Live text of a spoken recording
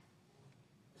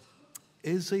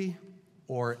Is he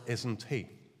or isn't he?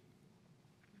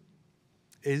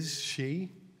 Is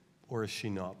she or is she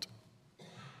not?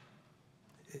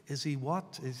 Is he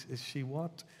what? Is she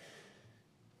what?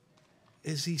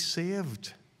 Is he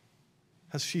saved?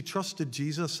 Has she trusted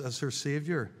Jesus as her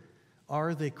Savior?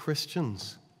 Are they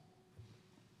Christians?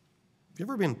 Have you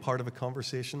ever been part of a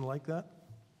conversation like that?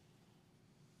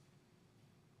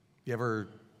 You ever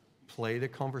played a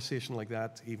conversation like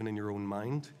that, even in your own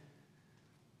mind?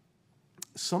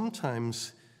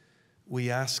 Sometimes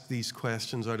we ask these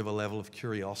questions out of a level of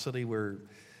curiosity where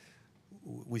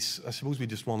I suppose we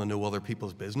just want to know other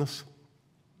people's business.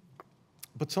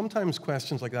 But sometimes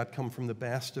questions like that come from the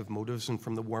best of motives and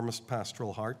from the warmest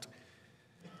pastoral heart.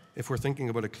 If we're thinking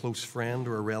about a close friend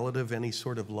or a relative, any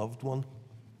sort of loved one.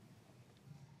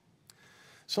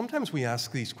 Sometimes we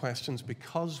ask these questions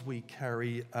because we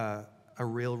carry a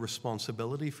real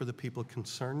responsibility for the people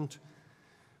concerned.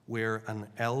 We're an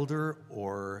elder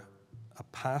or a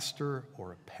pastor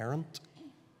or a parent.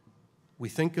 We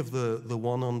think of the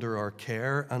one under our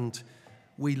care, and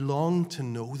we long to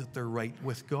know that they're right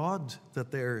with God,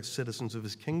 that they're citizens of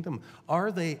his kingdom.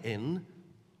 Are they in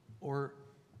or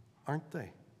aren't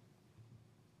they?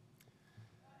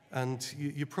 And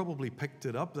you probably picked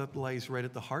it up. That lies right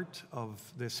at the heart of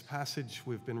this passage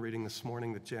we've been reading this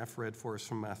morning that Jeff read for us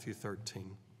from Matthew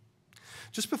 13.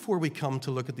 Just before we come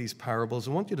to look at these parables,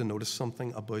 I want you to notice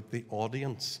something about the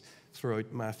audience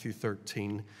throughout Matthew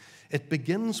 13. It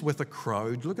begins with a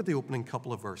crowd. Look at the opening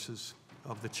couple of verses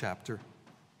of the chapter.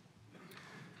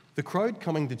 The crowd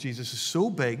coming to Jesus is so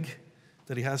big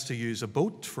that he has to use a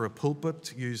boat for a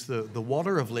pulpit, use the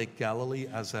water of Lake Galilee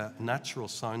as a natural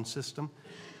sound system.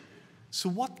 So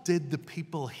what did the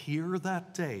people hear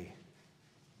that day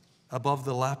above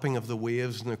the lapping of the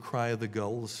waves and the cry of the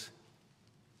gulls?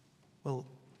 Well,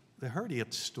 they heard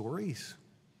 8 stories.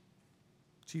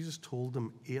 Jesus told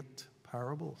them 8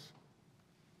 parables.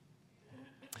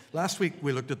 Last week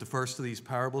we looked at the first of these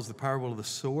parables, the parable of the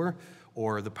sower,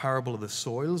 or the parable of the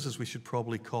soils, as we should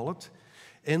probably call it.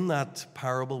 In that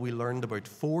parable we learned about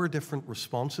 4 different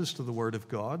responses to the Word of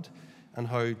God, and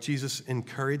how Jesus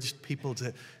encouraged people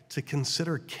to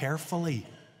consider carefully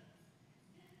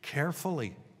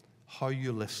how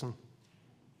you listen.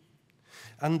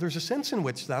 And there's a sense in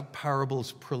which that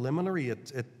parable's preliminary.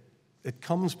 It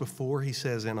comes before he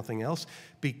says anything else.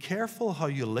 Be careful how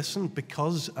you listen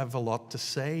because I've a lot to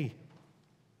say.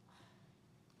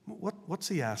 What's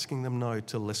he asking them now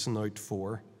to listen out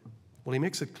for? Well, he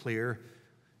makes it clear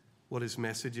what his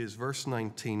message is. Verse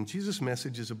 19, Jesus'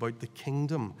 message is about the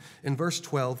kingdom. In verse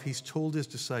 12, he's told his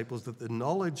disciples that the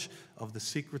knowledge of the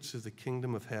secrets of the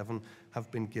kingdom of heaven have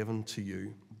been given to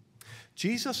you.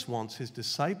 Jesus wants his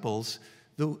disciples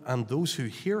and those who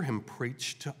hear him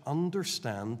preach to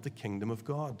understand the kingdom of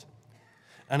God.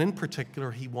 And in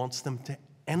particular, he wants them to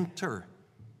enter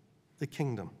the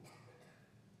kingdom.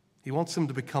 He wants them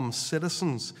to become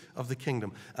citizens of the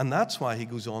kingdom. And that's why he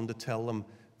goes on to tell them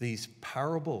these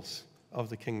parables of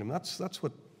the kingdom. That's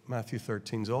what Matthew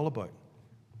 13 is all about.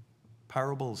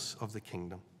 Parables of the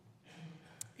kingdom.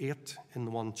 8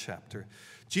 in one chapter.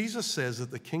 Jesus says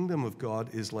that the kingdom of God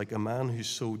is like a man who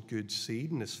sowed good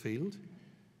seed in his field.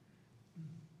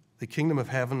 The kingdom of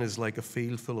heaven is like a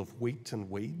field full of wheat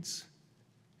and weeds.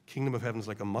 The kingdom of heaven is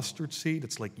like a mustard seed.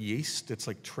 It's like yeast. It's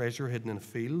like treasure hidden in a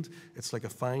field. It's like a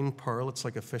fine pearl. It's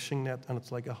like a fishing net. And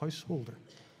it's like a householder.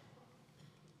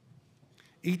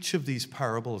 Each of these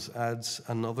parables adds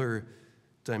another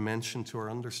dimension to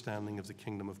our understanding of the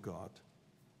kingdom of God.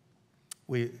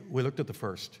 We looked at the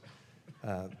first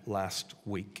last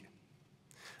week.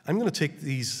 I'm going to take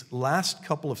these last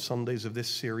couple of Sundays of this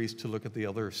series to look at the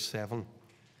other 7.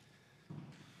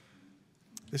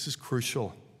 This is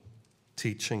crucial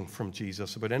teaching from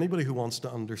Jesus about anybody who wants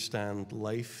to understand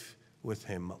life with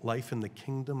him, life in the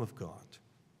kingdom of God.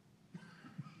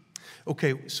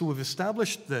 Okay, so we've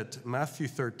established that Matthew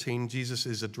 13, Jesus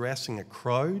is addressing a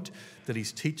crowd, that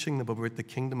he's teaching them about the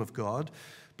kingdom of God.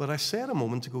 But I said a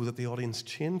moment ago that the audience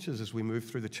changes as we move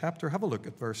through the chapter. Have a look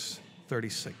at verse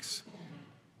 36.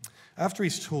 After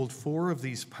he's told 4 of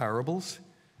these parables,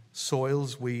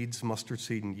 soils, weeds, mustard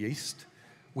seed, and yeast,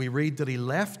 we read that he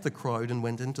left the crowd and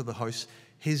went into the house.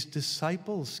 His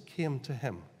disciples came to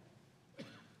him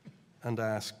and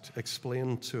asked,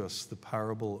 explain to us the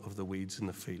parable of the weeds in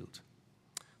the field.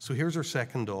 So here's our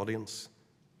second audience.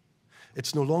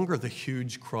 It's no longer the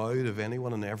huge crowd of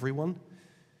anyone and everyone.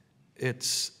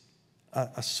 It's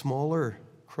a smaller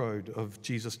crowd of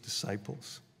Jesus'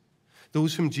 disciples,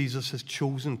 those whom Jesus has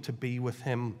chosen to be with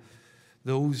him,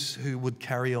 those who would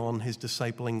carry on his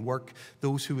discipling work,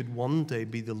 those who would one day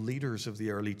be the leaders of the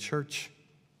early church.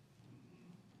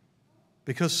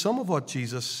 Because some of what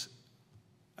Jesus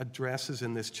addresses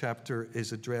in this chapter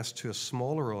is addressed to a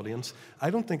smaller audience, I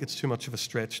don't think it's too much of a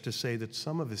stretch to say that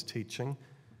some of his teaching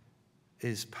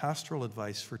is pastoral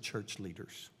advice for church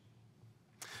leaders.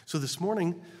 So this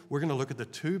morning, we're going to look at the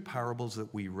two parables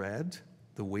that we read,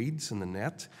 the weeds and the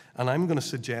net, and I'm going to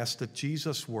suggest that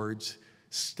Jesus' words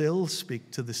still speak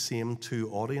to the same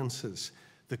two audiences.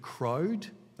 The crowd,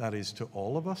 that is to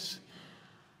all of us,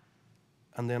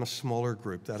 and then a smaller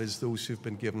group, that is those who've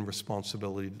been given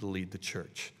responsibility to lead the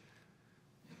church.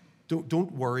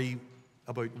 Don't worry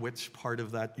about which part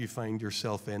of that you find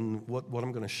yourself in. What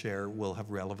I'm going to share will have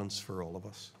relevance for all of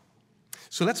us.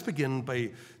 So let's begin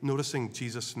by noticing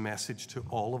Jesus' message to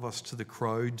all of us, to the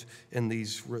crowd, in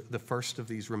the first of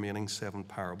these remaining 7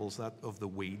 parables, that of the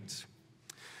weeds.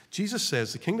 Jesus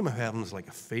says the kingdom of heaven is like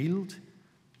a field.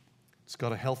 It's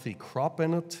got a healthy crop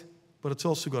in it, but it's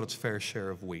also got its fair share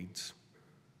of weeds.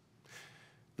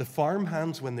 The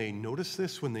farmhands, when they notice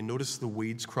this, when they notice the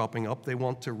weeds cropping up, they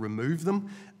want to remove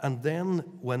them. And then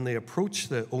when they approach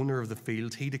the owner of the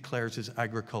field, he declares his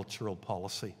agricultural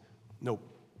policy. No,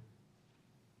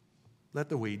 let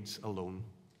the weeds alone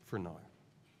for now.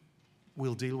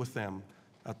 We'll deal with them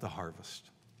at the harvest.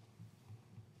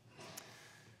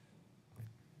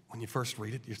 When you first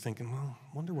read it, you're thinking, well,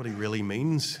 I wonder what he really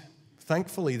means.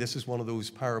 Thankfully, this is one of those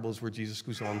parables where Jesus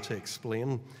goes on to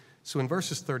explain. So in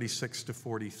verses 36 to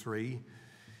 43,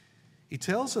 he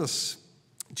tells us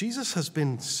Jesus has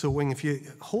been sowing. If you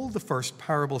hold the first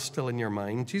parable still in your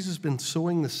mind, Jesus has been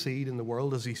sowing the seed in the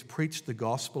world as he's preached the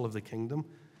gospel of the kingdom.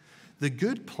 The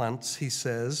good plants, he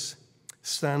says,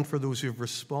 stand for those who have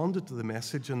responded to the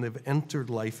message and they've entered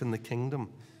life in the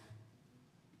kingdom.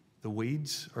 The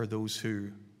weeds are those who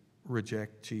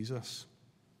reject Jesus.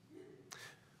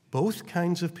 Both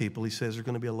kinds of people, he says, are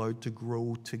going to be allowed to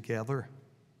grow together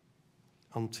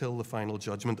until the final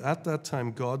judgment. At that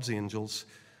time, God's angels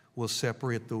will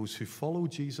separate those who follow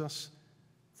Jesus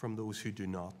from those who do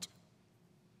not,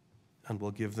 and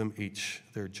will give them each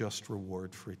their just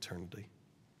reward for eternity.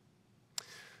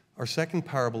 Our second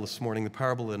parable this morning, the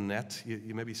parable of the net,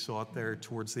 you maybe saw it there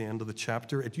towards the end of the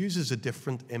chapter. It uses a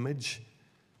different image,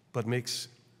 but makes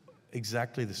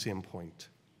exactly the same point.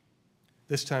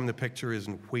 This time the picture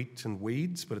isn't wheat and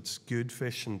weeds, but it's good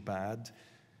fish and bad.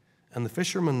 And the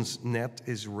fisherman's net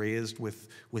is raised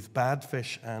with bad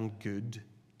fish and good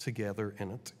together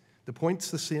in it. The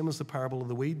point's the same as the parable of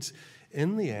the weeds.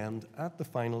 In the end, at the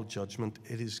final judgment,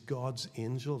 it is God's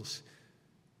angels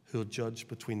who will judge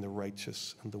between the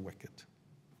righteous and the wicked.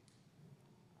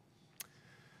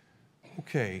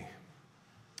 Okay,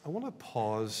 I want to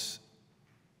pause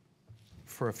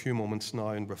for a few moments now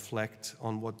and reflect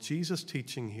on what Jesus'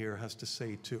 teaching here has to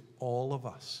say to all of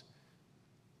us.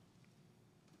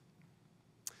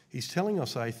 He's telling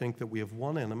us, I think, that we have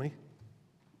one enemy,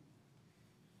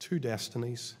 2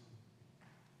 destinies,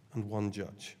 and 1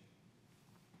 judge.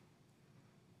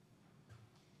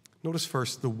 Notice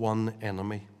first the one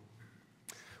enemy.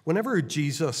 Whenever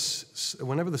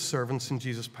the servants in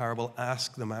Jesus' parable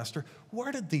ask the master,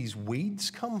 where did these weeds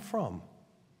come from?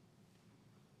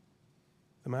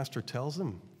 The master tells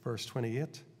them, verse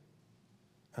 28,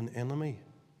 an enemy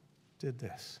did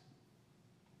this.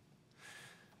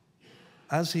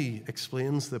 As he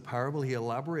explains the parable, he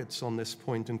elaborates on this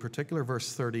point, in particular,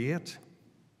 verse 38.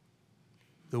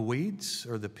 The weeds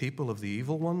are the people of the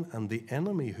evil one, and the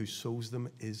enemy who sows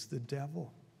them is the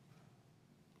devil.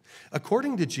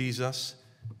 According to Jesus,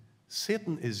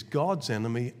 Satan is God's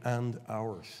enemy and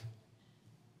ours.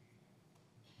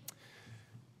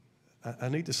 I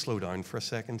need to slow down for a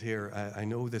second here. I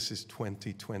know this is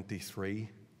 2023,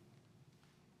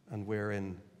 and we're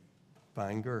in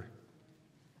Bangor,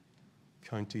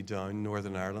 County Down,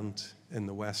 Northern Ireland, in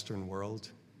the Western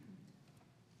world.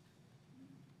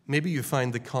 Maybe you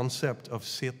find the concept of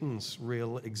Satan's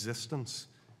real existence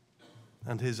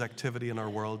and his activity in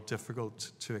our world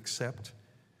difficult to accept.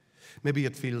 Maybe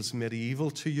it feels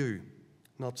medieval to you,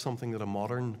 not something that a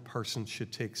modern person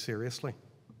should take seriously.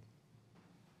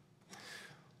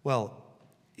 Well,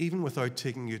 even without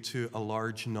taking you to a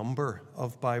large number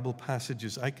of Bible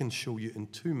passages, I can show you in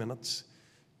 2 minutes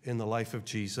in the life of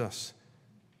Jesus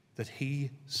that he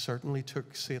certainly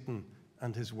took Satan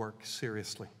and his work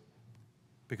seriously,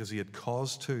 because he had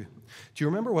cause to. Do you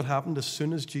remember what happened as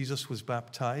soon as Jesus was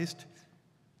baptized?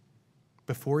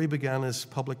 Before he began his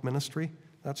public ministry?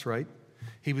 That's right.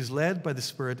 He was led by the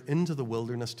Spirit into the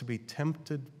wilderness to be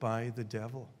tempted by the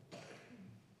devil.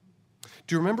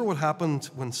 Do you remember what happened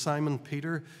when Simon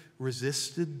Peter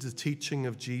resisted the teaching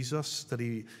of Jesus, that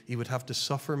he would have to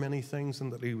suffer many things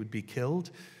and that he would be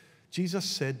killed? Jesus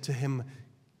said to him,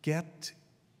 "Get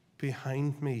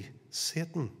behind me,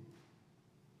 Satan.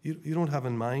 You don't have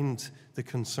in mind the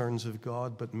concerns of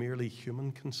God, but merely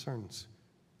human concerns.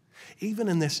 Even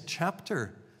in this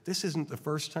chapter, this isn't the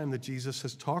first time that Jesus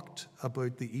has talked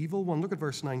about the evil one. Look at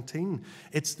verse 19.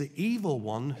 It's the evil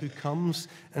one who comes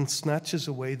and snatches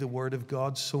away the word of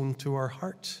God sown to our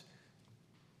hearts.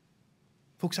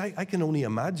 Folks, I can only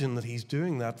imagine that he's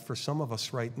doing that for some of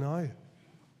us right now.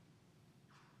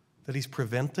 That he's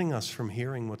preventing us from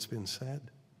hearing what's been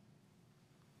said.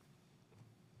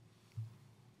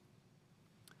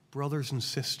 Brothers and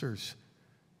sisters,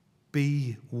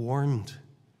 be warned.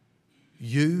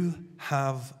 You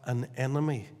have an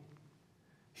enemy.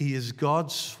 He is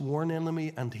God's sworn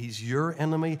enemy, and he's your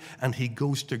enemy, and he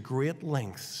goes to great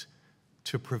lengths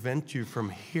to prevent you from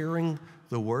hearing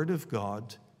the word of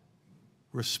God,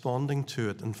 responding to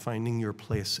it, and finding your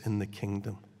place in the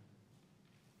kingdom.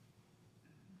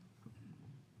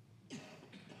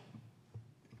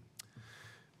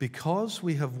 Because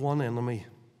we have one enemy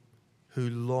who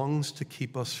longs to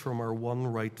keep us from our one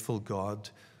rightful God,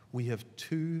 we have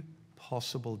two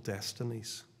possible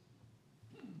destinies.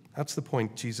 That's the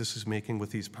point Jesus is making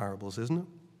with these parables, isn't it?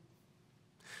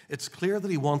 It's clear that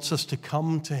he wants us to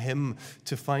come to him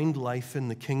to find life in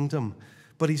the kingdom,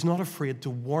 but he's not afraid to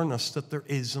warn us that there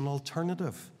is an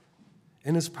alternative.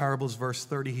 In his parables, verse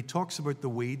 30, he talks about the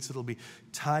weeds that will be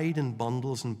tied in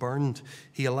bundles and burned.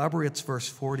 He elaborates verse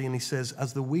 40 and he says,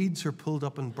 as the weeds are pulled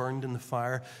up and burned in the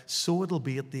fire, so it'll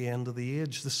be at the end of the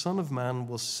age. The Son of Man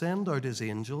will send out his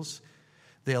angels.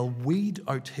 They'll weed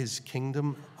out of his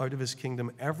kingdom,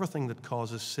 everything that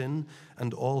causes sin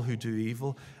and all who do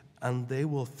evil, and they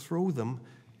will throw them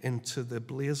into the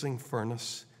blazing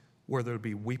furnace where there'll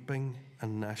be weeping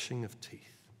and gnashing of teeth.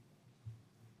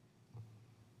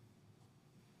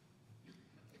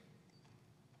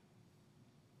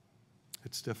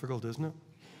 It's difficult, isn't it,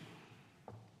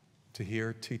 to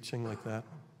hear teaching like that?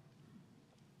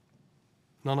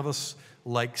 None of us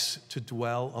likes to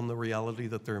dwell on the reality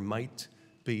that there might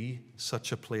be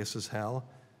such a place as hell,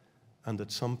 and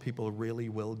that some people really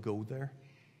will go there.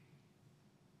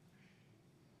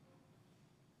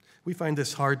 We find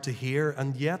this hard to hear,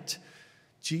 and yet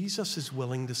Jesus is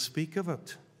willing to speak of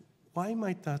it. Why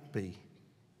might that be?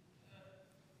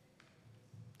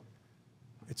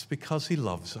 It's because he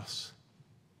loves us.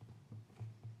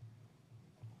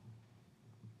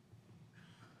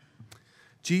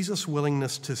 Jesus'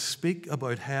 willingness to speak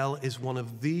about hell is one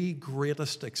of the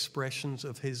greatest expressions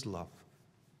of his love.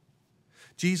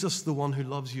 Jesus, the one who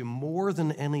loves you more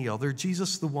than any other,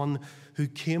 Jesus, the one who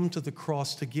came to the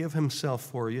cross to give himself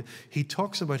for you, he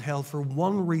talks about hell for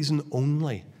one reason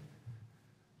only.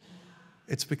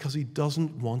 It's because he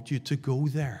doesn't want you to go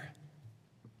there.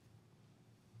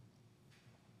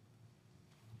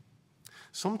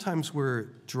 Sometimes we're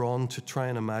drawn to try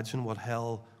and imagine what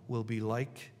hell will be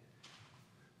like.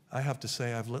 I have to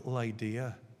say, I have little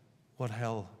idea what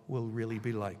hell will really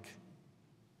be like.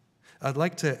 I'd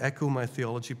like to echo my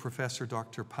theology professor,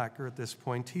 Dr. Packer, at this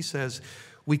point. He says,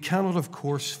 we cannot, of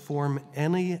course, form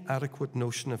any adequate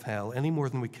notion of hell any more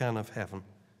than we can of heaven.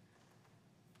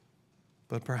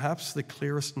 But perhaps the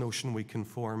clearest notion we can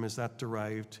form is that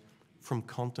derived from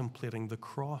contemplating the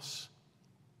cross.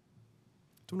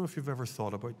 I don't know if you've ever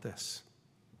thought about this.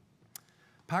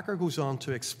 Packer goes on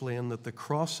to explain that the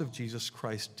cross of Jesus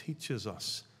Christ teaches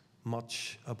us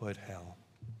much about hell.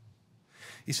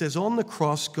 He says, on the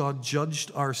cross, God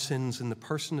judged our sins in the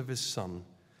person of his Son,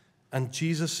 and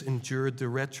Jesus endured the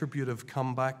retributive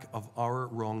comeback of our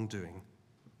wrongdoing.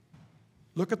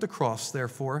 Look at the cross,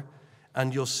 therefore,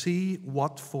 and you'll see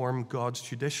what form God's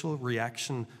judicial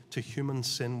reaction to human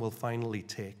sin will finally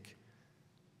take.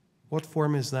 What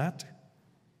form is that?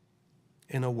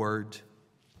 In a word,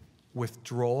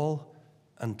 withdrawal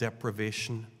and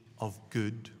deprivation of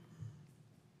good.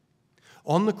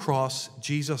 On the cross,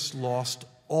 Jesus lost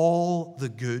all the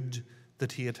good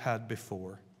that he had had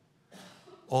before,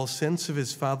 all sense of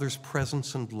his Father's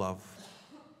presence and love,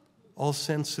 all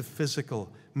sense of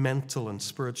physical, mental, and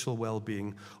spiritual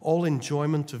well-being, all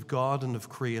enjoyment of God and of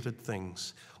created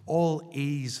things, all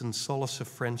ease and solace of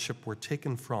friendship were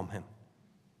taken from him,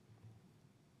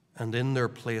 and in their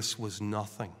place was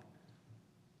nothing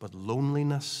but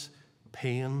loneliness,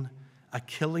 pain, a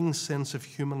killing sense of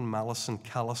human malice and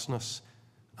callousness,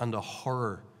 and a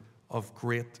horror of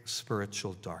great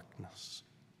spiritual darkness.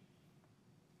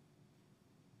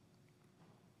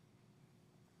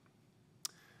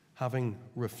 Having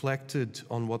reflected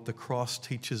on what the cross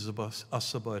teaches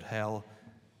us about hell,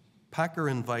 Packer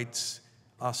invites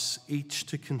us each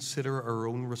to consider our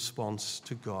own response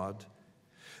to God.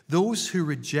 Those who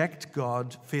reject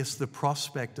God face the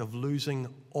prospect of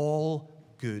losing all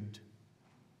good.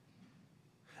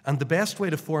 And the best way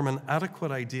to form an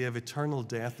adequate idea of eternal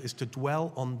death is to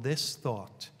dwell on this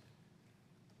thought.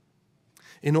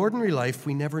 In ordinary life,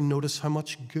 we never notice how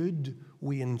much good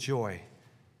we enjoy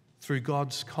through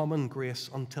God's common grace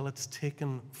until it's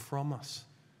taken from us.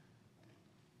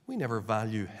 We never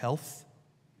value health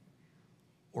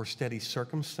or steady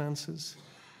circumstances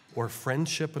or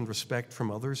friendship and respect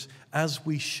from others as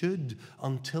we should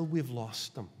until we've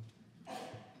lost them.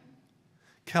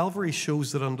 Calvary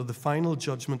shows that under the final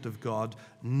judgment of God,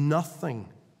 nothing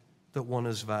that one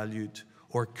has valued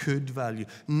or could value,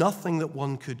 nothing that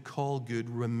one could call good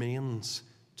remains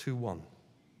to one.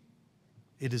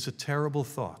 It is a terrible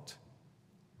thought,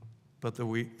 but the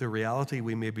reality,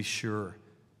 we may be sure,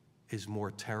 is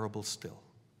more terrible still.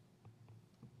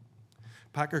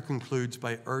 Packer concludes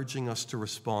by urging us to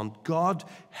respond, God,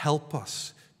 help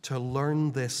us to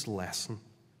learn this lesson,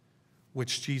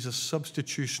 which Jesus'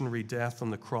 substitutionary death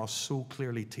on the cross so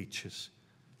clearly teaches.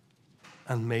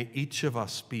 And may each of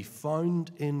us be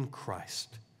found in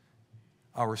Christ,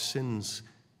 our sins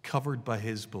covered by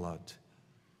his blood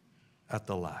at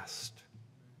the last.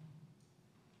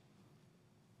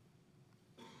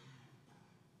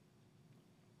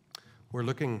 We're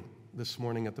looking this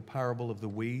morning at the parable of the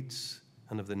weeds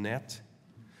and of the net,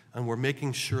 and we're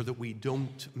making sure that we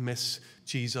don't miss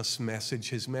Jesus' message,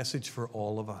 his message for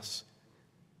all of us.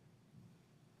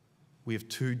 We have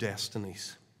two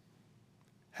destinies,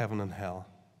 heaven and hell.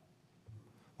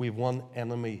 We have one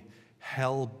enemy,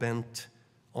 hell-bent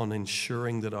on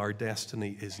ensuring that our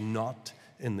destiny is not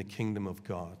in the kingdom of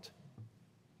God.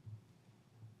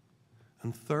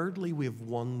 And thirdly, we have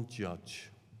one judge.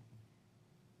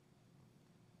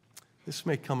 This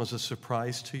may come as a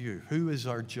surprise to you. Who is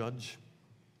our judge?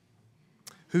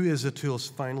 Who is it who will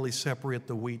finally separate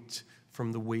the wheat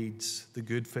from the weeds, the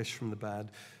good fish from the bad?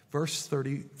 Verse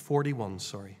 41.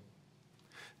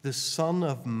 The Son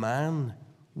of Man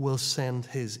will send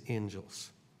his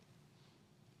angels,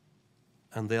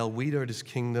 and they'll weed out his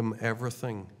kingdom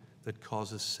everything that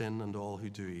causes sin and all who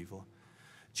do evil.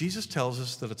 Jesus tells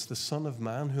us that it's the Son of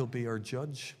Man who'll be our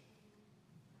judge.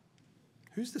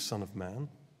 Who's the Son of Man?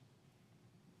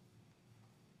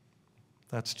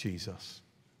 That's Jesus.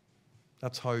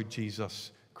 That's how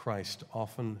Jesus Christ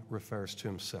often refers to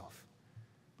himself.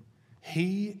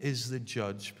 He is the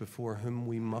judge before whom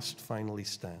we must finally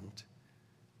stand.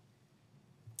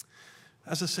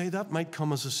 As I say, that might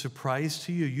come as a surprise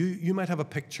to you. You might have a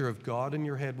picture of God in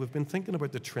your head. We've been thinking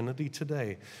about the Trinity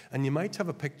today. And you might have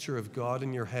a picture of God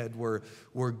in your head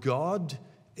where God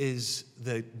is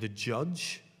the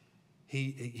judge.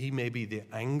 He may be the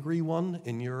angry one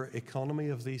in your economy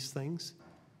of these things.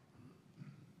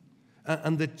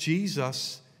 And that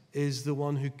Jesus is the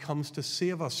one who comes to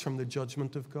save us from the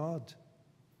judgment of God.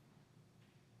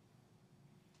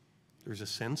 There's a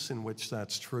sense in which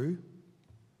that's true,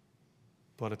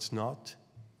 but it's not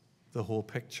the whole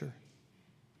picture.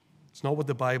 It's not what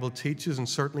the Bible teaches, and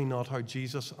certainly not how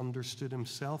Jesus understood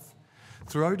himself.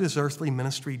 Throughout his earthly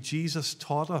ministry, Jesus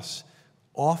taught us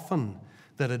often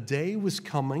that a day was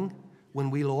coming when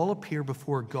we'll all appear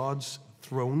before God's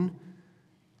throne,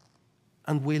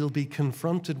 and we'll be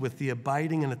confronted with the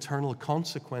abiding and eternal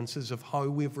consequences of how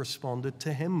we've responded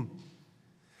to him.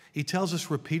 He tells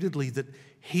us repeatedly that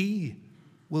he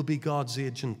will be God's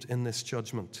agent in this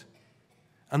judgment,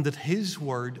 and that his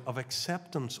word of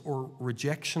acceptance or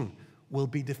rejection will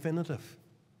be definitive.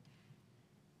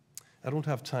 I don't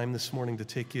have time this morning to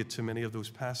take you to many of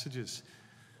those passages,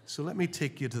 so let me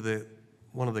take you to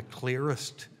one of the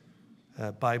clearest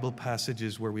Bible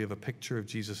passages where we have a picture of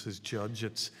Jesus as judge.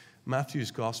 It's Matthew's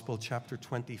Gospel, chapter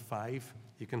 25.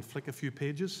 You can flick a few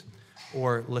pages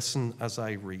or listen as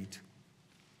I read.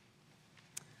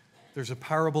 There's a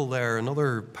parable there,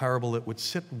 another parable that would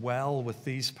sit well with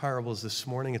these parables this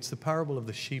morning. It's the parable of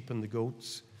the sheep and the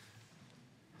goats.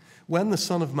 When the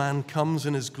Son of Man comes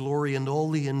in his glory and all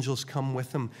the angels come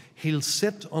with him, he'll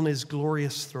sit on his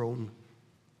glorious throne.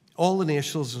 All the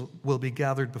nations will be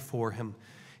gathered before him.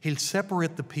 He'll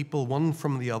separate the people one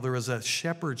from the other as a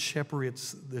shepherd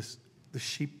separates the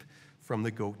sheep from the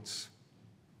goats.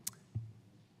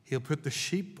 He'll put the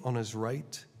sheep on his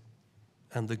right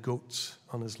and the goats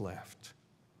on his left.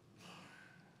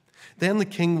 Then the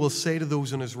king will say to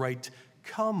those on his right,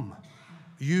 "Come,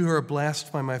 you who are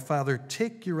blessed by my Father,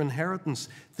 take your inheritance,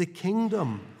 the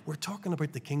kingdom." We're talking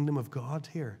about the kingdom of God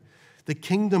here. The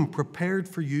kingdom prepared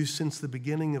for you since the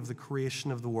beginning of the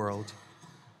creation of the world.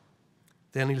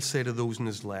 Then he'll say to those on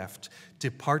his left,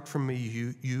 "Depart from me,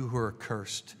 you who are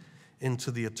cursed, into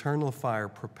the eternal fire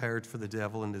prepared for the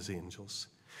devil and his angels."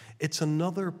 It's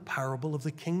another parable of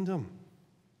the kingdom.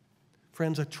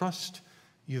 Friends, I trust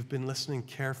you've been listening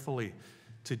carefully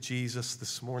to Jesus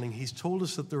this morning, he's told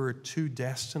us that there are two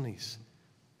destinies,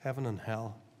 heaven and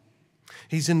hell.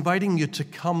 He's inviting you to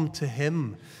come to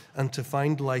him and to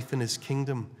find life in his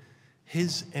kingdom.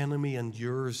 His enemy and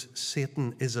yours,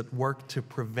 Satan, is at work to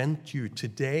prevent you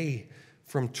today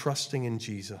from trusting in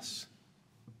Jesus.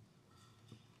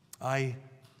 I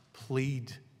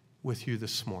plead with you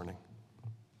this morning.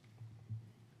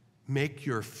 Make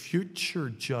your future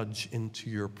judge into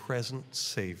your present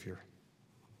Savior.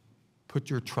 Put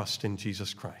your trust in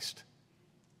Jesus Christ.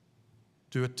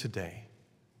 Do it today.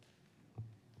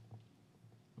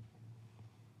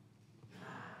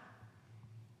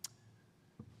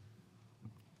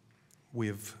 We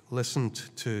have listened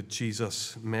to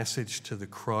Jesus' message to the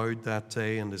crowd that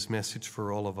day and his message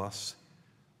for all of us.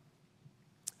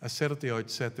 I said at the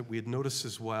outset that we had noticed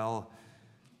as well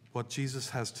what Jesus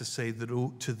has to say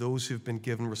to those who've been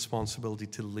given responsibility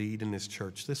to lead in his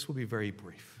church. This will be very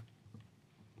brief.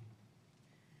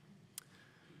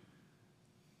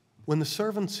 When the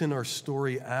servants in our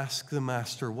story ask the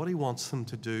master what he wants them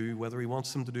to do, whether he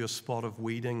wants them to do a spot of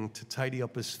weeding, to tidy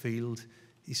up his field,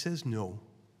 he says no.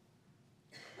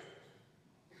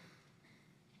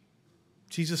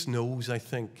 Jesus knows, I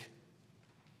think,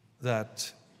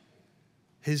 that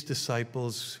his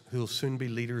disciples, who will soon be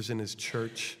leaders in his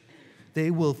church,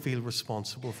 they will feel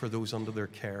responsible for those under their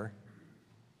care.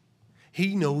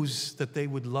 He knows that they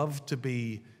would love to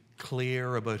be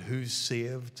clear about who's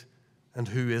saved and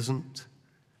who isn't,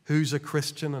 who's a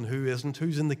Christian and who isn't,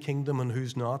 who's in the kingdom and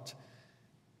who's not.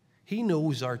 He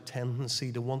knows our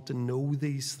tendency to want to know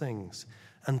these things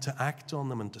and to act on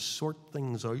them and to sort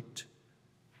things out,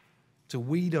 to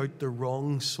weed out the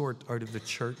wrong sort out of the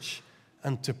church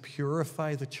and to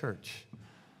purify the church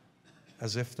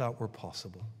as if that were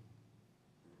possible.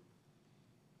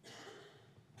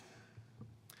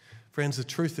 Friends, the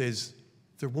truth is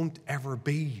there won't ever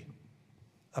be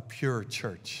a pure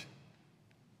church.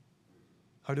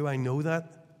 How do I know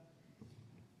that?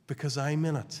 Because I'm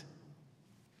in it.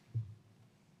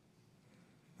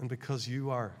 And because you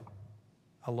are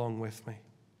along with me.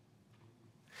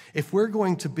 If we're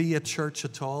going to be a church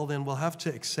at all, then we'll have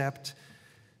to accept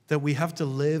that we have to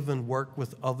live and work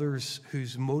with others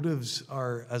whose motives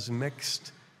are as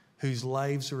mixed, whose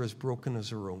lives are as broken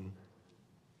as our own.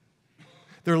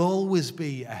 There'll always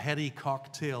be a heady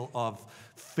cocktail of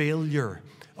failure,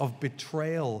 of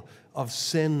betrayal, of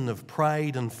sin, of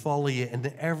pride and folly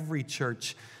in every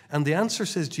church. And the answer,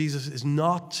 says Jesus, is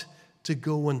not to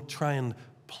go and try and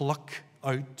pluck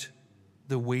out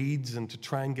the weeds and to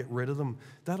try and get rid of them.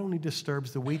 That only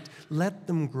disturbs the wheat. Let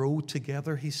them grow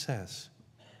together, he says.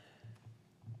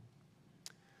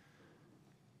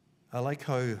 I like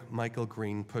how Michael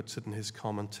Green puts it in his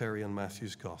commentary on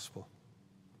Matthew's Gospel.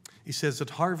 He says, at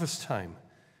harvest time,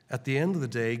 at the end of the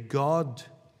day, God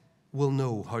will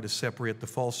know how to separate the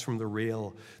false from the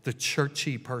real, the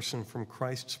churchy person from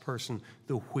Christ's person,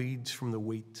 the weeds from the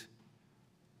wheat.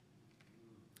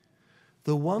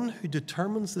 The one who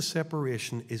determines the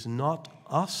separation is not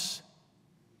us,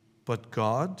 but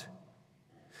God.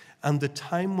 And the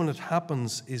time when it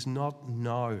happens is not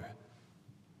now,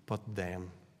 but then.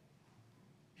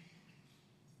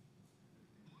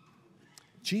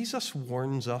 Jesus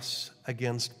warns us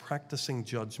against practicing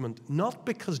judgment, not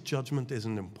because judgment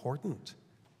isn't important,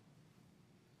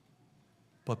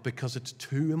 but because it's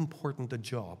too important a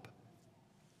job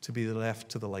to be left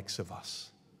to the likes of us.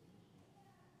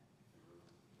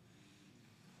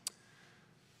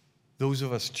 Those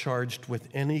of us charged with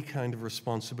any kind of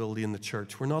responsibility in the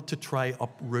church, we're not to try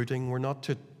uprooting, we're not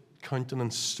to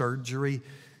countenance surgery.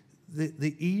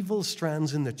 The evil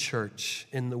strands in the church,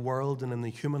 in the world, and in the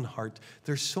human heart,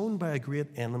 they're sown by a great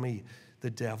enemy, the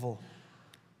devil.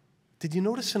 Did you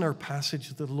notice in our passage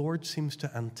that the Lord seems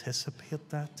to anticipate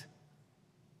that?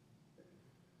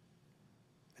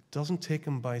 It doesn't take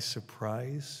him by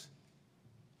surprise.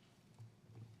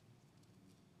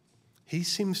 He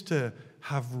seems to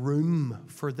have room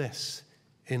for this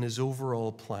in his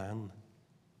overall plan.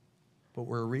 But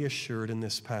we're reassured in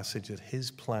this passage that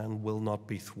his plan will not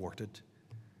be thwarted.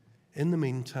 In the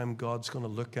meantime, God's going to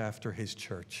look after his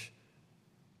church,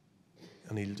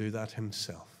 and he'll do that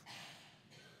himself.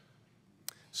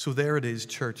 So there it is,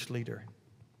 church leader.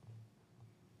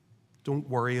 Don't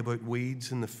worry about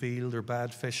weeds in the field or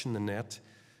bad fish in the net.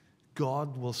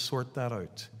 God will sort that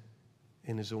out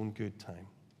in his own good time.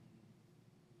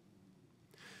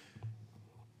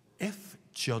 If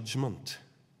judgment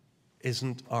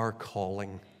isn't our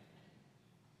calling,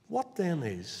 what then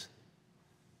is?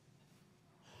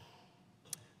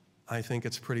 I think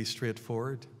it's pretty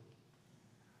straightforward.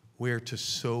 We're to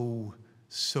sow,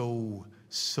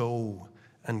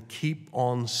 and keep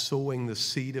on sowing the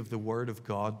seed of the Word of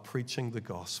God, preaching the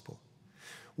gospel.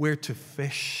 We're to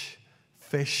fish,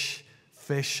 fish,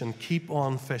 fish, and keep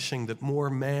on fishing, that more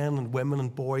men and women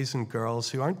and boys and girls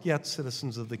who aren't yet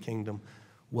citizens of the kingdom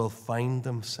will find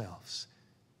themselves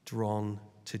drawn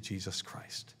to Jesus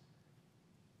Christ.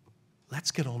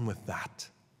 Let's get on with that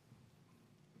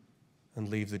and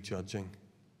leave the judging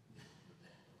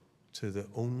to the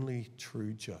only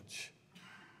true judge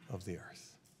of the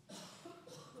earth.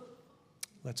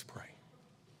 Let's pray.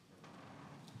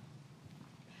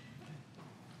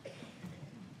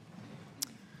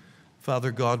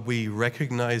 Father God, we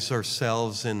recognize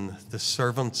ourselves in the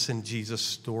servants in Jesus'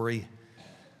 story.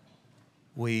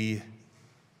 When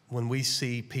we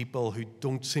see people who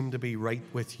don't seem to be right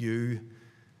with you,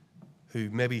 who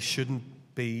maybe shouldn't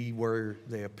be where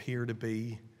they appear to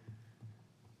be,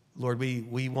 Lord,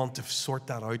 we want to sort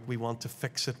that out. We want to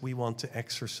fix it. We want to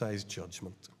exercise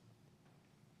judgment.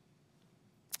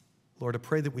 Lord, I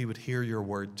pray that we would hear your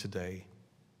word today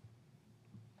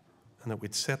and that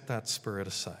we'd set that spirit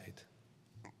aside.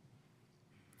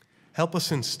 Help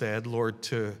us instead, Lord,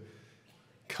 to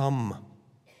come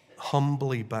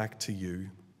humbly back to you,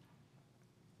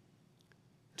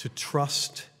 to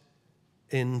trust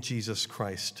in Jesus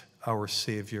Christ, our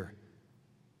Savior,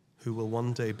 who will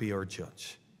one day be our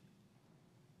judge.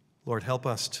 Lord, help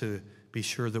us to be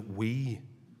sure that we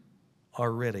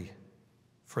are ready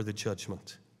for the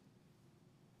judgment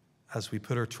as we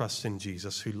put our trust in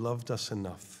Jesus, who loved us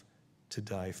enough to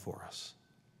die for us.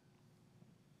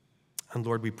 And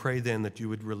Lord, we pray then that you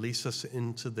would release us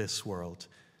into this world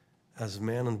as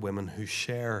men and women who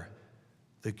share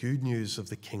the good news of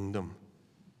the kingdom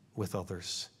with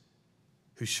others,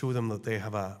 who show them that they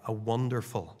have a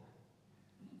wonderful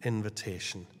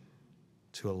invitation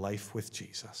to a life with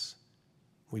Jesus.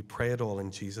 We pray it all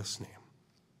in Jesus' name.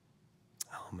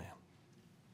 Amen.